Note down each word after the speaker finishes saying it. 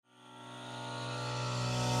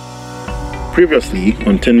Previously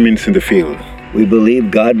on 10 Minutes in the Field. We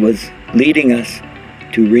believe God was leading us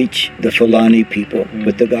to reach the Fulani people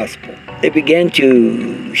with the gospel. They began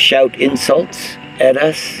to shout insults at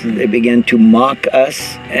us. They began to mock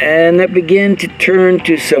us. And it began to turn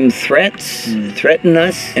to some threats, threaten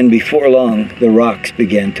us. And before long, the rocks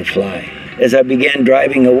began to fly. As I began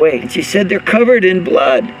driving away, she said, they're covered in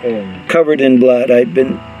blood. Covered in blood. I'd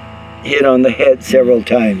been hit on the head several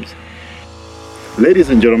times. Ladies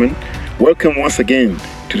and gentlemen, welcome once again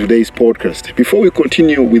to today's podcast. Before we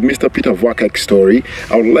continue with Mr. Peter Vakak's story,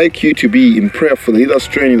 I would like you to be in prayer for the leaders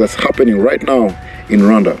training that's happening right now in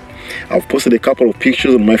Rwanda. I've posted a couple of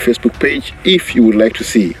pictures on my Facebook page if you would like to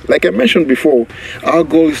see. Like I mentioned before, our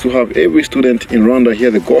goal is to have every student in Rwanda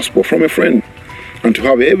hear the gospel from a friend and to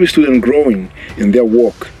have every student growing in their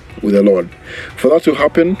walk with the Lord. For that to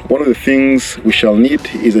happen, one of the things we shall need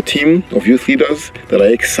is a team of youth leaders that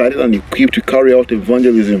are excited and equipped to carry out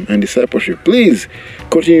evangelism and discipleship. Please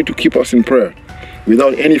continue to keep us in prayer.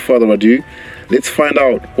 Without any further ado, let's find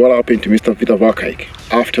out what happened to Mr. Peter Vakak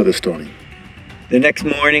after the stoning. The next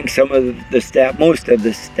morning, some of the staff, most of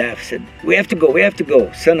the staff said, we have to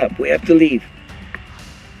go, sun up, we have to leave.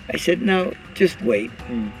 I said, no, just wait.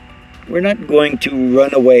 We're not going to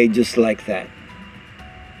run away just like that.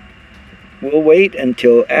 We'll wait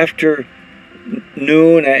until after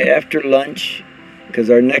noon, after lunch, because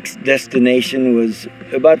our next destination was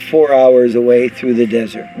about 4 hours away through the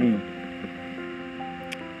desert.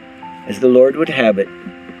 As the Lord would have it,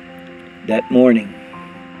 that morning,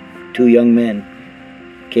 two young men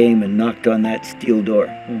came and knocked on that steel door.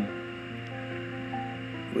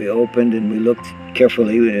 We opened and we looked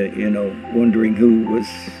carefully, wondering who was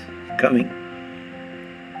coming.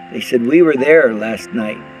 They said, we were there last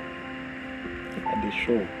night.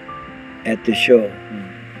 At the show.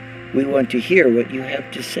 We want to hear what you have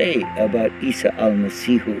to say about Isa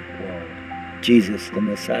al-Masihu, Jesus the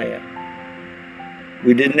Messiah.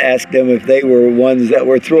 We didn't ask them if they were ones that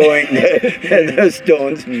were throwing the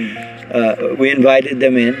stones. We invited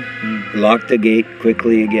them in, locked the gate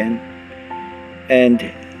quickly again, and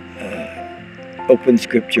opened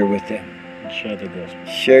scripture with them.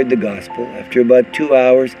 Shared the gospel. After about 2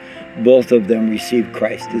 hours, both of them received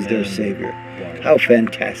Christ as their Savior. How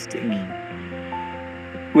fantastic.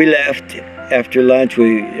 We left after lunch.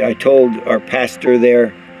 I told our pastor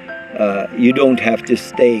there, you don't have to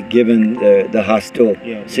stay given the hostile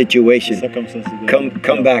situation.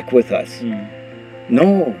 Come back with us.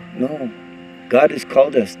 No. God has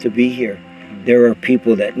called us to be here. There are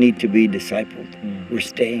people that need to be discipled. We're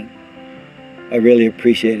staying. I really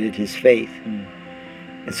appreciated his faith.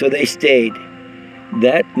 And so they stayed.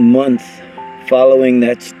 That month following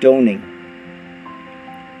that stoning,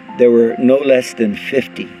 there were no less than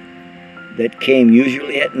 50 that came,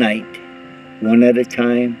 usually at night, one at a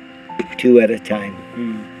time, two at a time.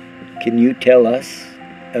 Can you tell us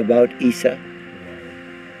about Isa?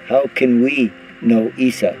 How can we know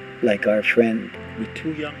Isa like our friend? With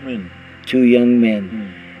two young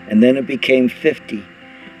men. And then it became 50.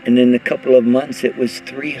 And in a couple of months it was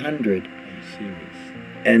 300.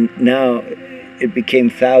 And now it became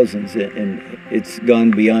thousands, and it's gone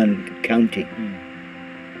beyond counting.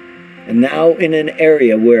 And now in an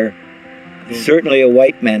area where certainly a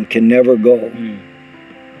white man can never go,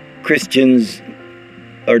 Christians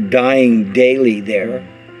are dying daily there.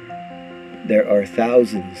 There are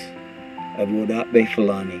thousands of Wodabe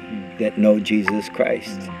Fulani that know Jesus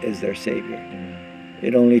Christ as their Savior.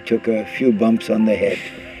 It only took a few bumps on the head.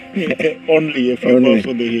 Only a few bumps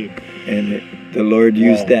on the head. And the Lord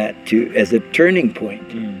used that as a turning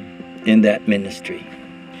point in that ministry.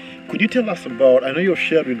 Could you tell us about, I know you've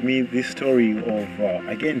shared with me this story of,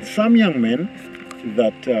 again, some young men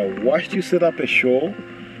that watched you set up a show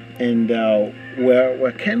and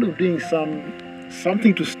were kind of doing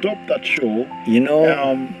something to stop that show.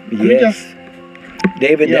 Yes.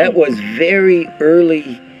 David, that was very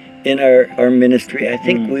early in our ministry. I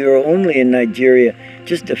think we were only in Nigeria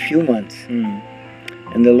just a few months.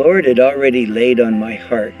 And the Lord had already laid on my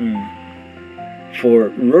heart for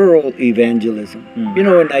rural evangelism. In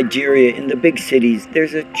Nigeria, in the big cities,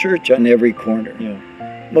 there's a church on every corner.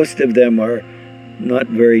 Most of them are not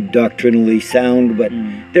very doctrinally sound, but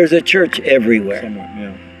there's a church everywhere.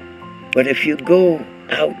 But if you go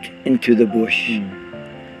out into the bush,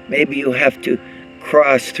 maybe you have to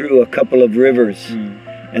cross through a couple of rivers,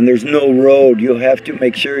 and there's no road. You have to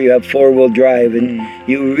make sure you have four-wheel drive, and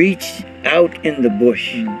you reach out in the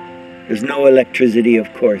bush. There's no electricity,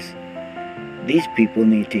 of course. These people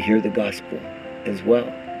need to hear the gospel as well.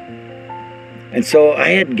 And so I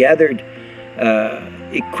had gathered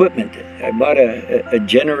equipment. I bought a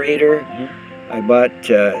generator. I bought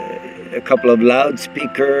a couple of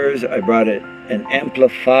loudspeakers. I brought an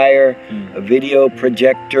amplifier, a video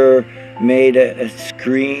projector, made a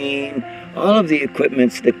screen, all of the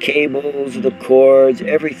equipments, the cables, the cords,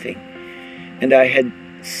 everything. And I had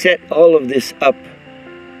set all of this up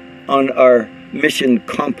on our mission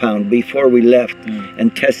compound before we left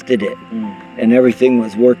and tested it. And everything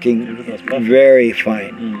was working very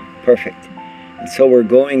fine, perfect. And so we're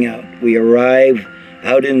going out. We arrive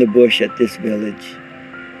out in the bush at this village.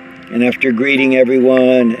 And after greeting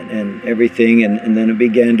everyone and everything, and then it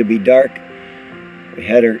began to be dark, we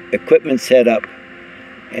had our equipment set up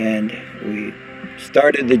and we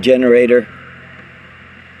started the generator,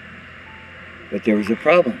 but there was a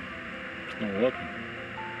problem. It's not working.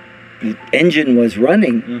 The engine was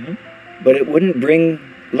running, but it wouldn't bring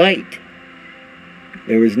light.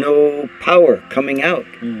 There was no power coming out.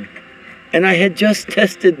 And I had just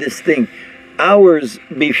tested this thing hours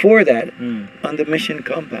before that on the mission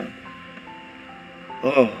compound.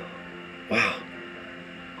 Oh, wow.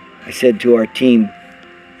 I said to our team,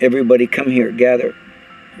 everybody come here, gather.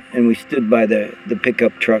 And we stood by the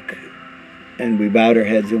pickup truck and we bowed our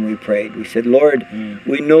heads and we prayed. We said, Lord,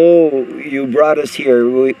 we know you brought us here.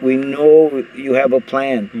 We know you have a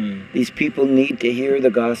plan. These people need to hear the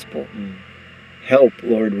gospel. Help,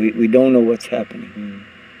 Lord. We don't know what's happening.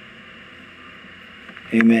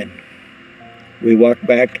 Amen. We walked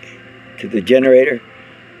back to the generator,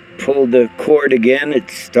 pulled the cord again. It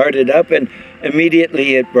started up and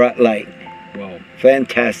immediately it brought light. Wow.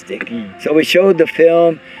 Fantastic. So we showed the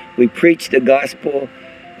film. We preached the gospel.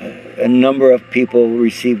 A number of people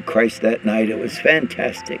received Christ that night. It was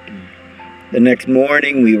fantastic. The next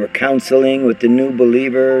morning we were counseling with the new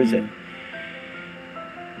believers. And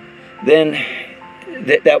then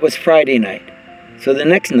that was Friday night. So the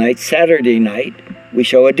next night, Saturday night, we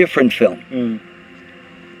show a different film.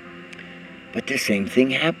 But the same thing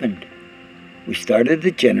happened. We started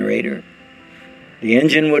the generator. The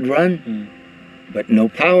engine would run, but no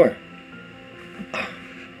power.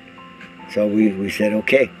 So we said,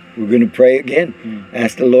 okay, we're going to pray again.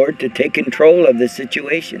 Ask the Lord to take control of the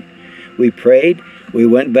situation. We prayed, we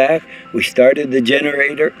went back, we started the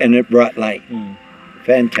generator, and it brought light.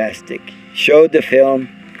 Fantastic. Showed the film.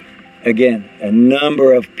 Again, a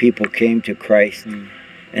number of people came to Christ.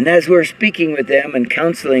 And as we're speaking with them and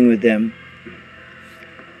counseling with them,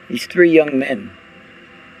 these three young men,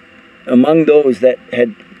 among those that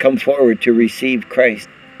had come forward to receive Christ,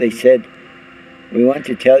 they said, we want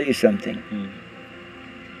to tell you something.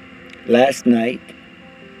 Last night,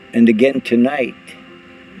 and again tonight,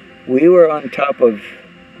 we were on top of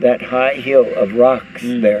that high hill of rocks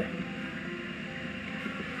there.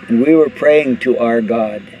 And we were praying to our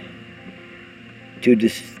God to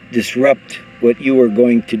disrupt what you were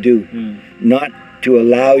going to do, not to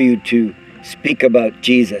allow you to speak about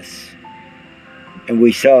Jesus. And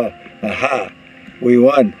we saw, aha, we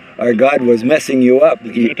won. Our God was messing you up.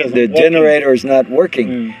 The generator is not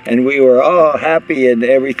working. And we were all happy and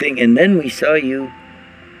everything. And then we saw you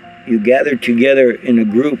gathered together in a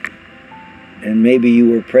group, and maybe you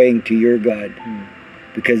were praying to your God.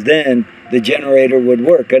 Because then the generator would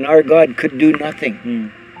work, and our God could do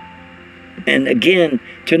nothing. And again,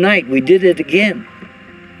 tonight we did it again.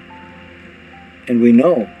 And we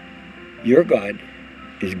know your God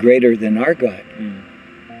is greater than our God.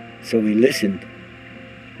 So we listened.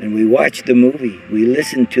 And we watched the movie. We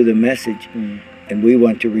listened to the message. And we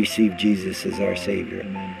want to receive Jesus as our Savior.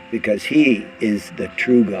 Because He is the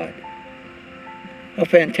true God. How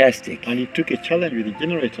fantastic. And He took a challenge with the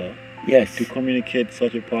generator to communicate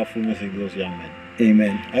such a powerful message to those young men.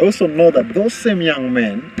 Amen. I also know that those same young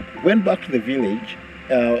men went back to the village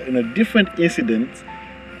in a different incident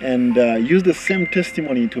and used the same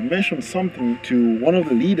testimony to mention something to one of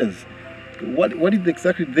the leaders. What did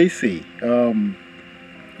exactly they say?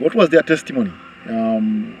 What was their testimony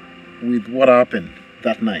with what happened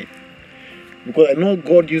that night? Because I know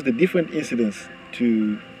God used the different incidents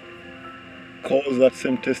to cause that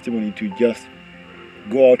same testimony to just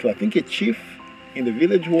go out to, I think, a chief in the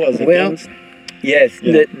village who was against. Yes,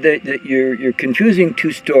 you're confusing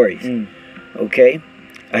two stories. Okay,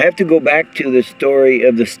 I have to go back to the story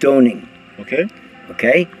of the stoning. Okay,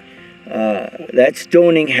 that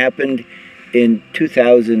stoning happened in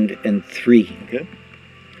 2003. Okay.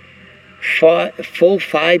 Full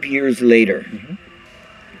 5 years later,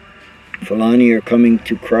 Fulani are coming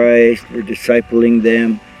to Christ. We're discipling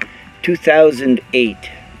them. 2008,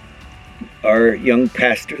 our young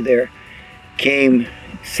pastor there came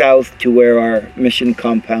south to where our mission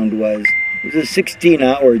compound was. It was a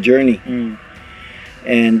 16-hour journey.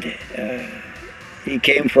 And he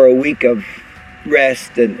came for a week of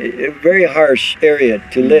rest, and a very harsh area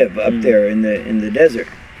to live up there in the desert.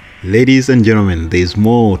 Ladies and gentlemen, there is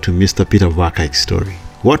more to Mr. Peter Vakak's story.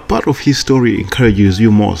 What part of his story encourages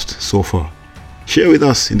you most so far? Share with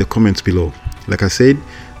us in the comments below. Like I said,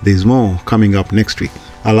 there is more coming up next week.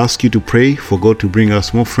 I'll ask you to pray for God to bring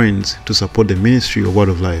us more friends to support the ministry of Word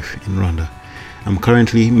of Life in Rwanda. I'm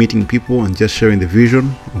currently meeting people and just sharing the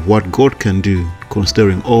vision of what God can do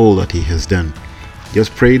considering all that He has done.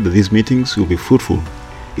 Just pray that these meetings will be fruitful.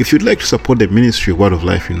 If you'd like to support the ministry of Word of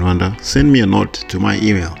Life in Rwanda, send me a note to my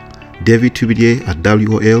email,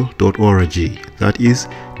 davidtubidier@wol.org. That is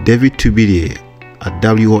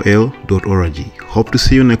davidtubidier@wol.org. Hope to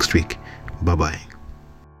see you next week. Bye-bye.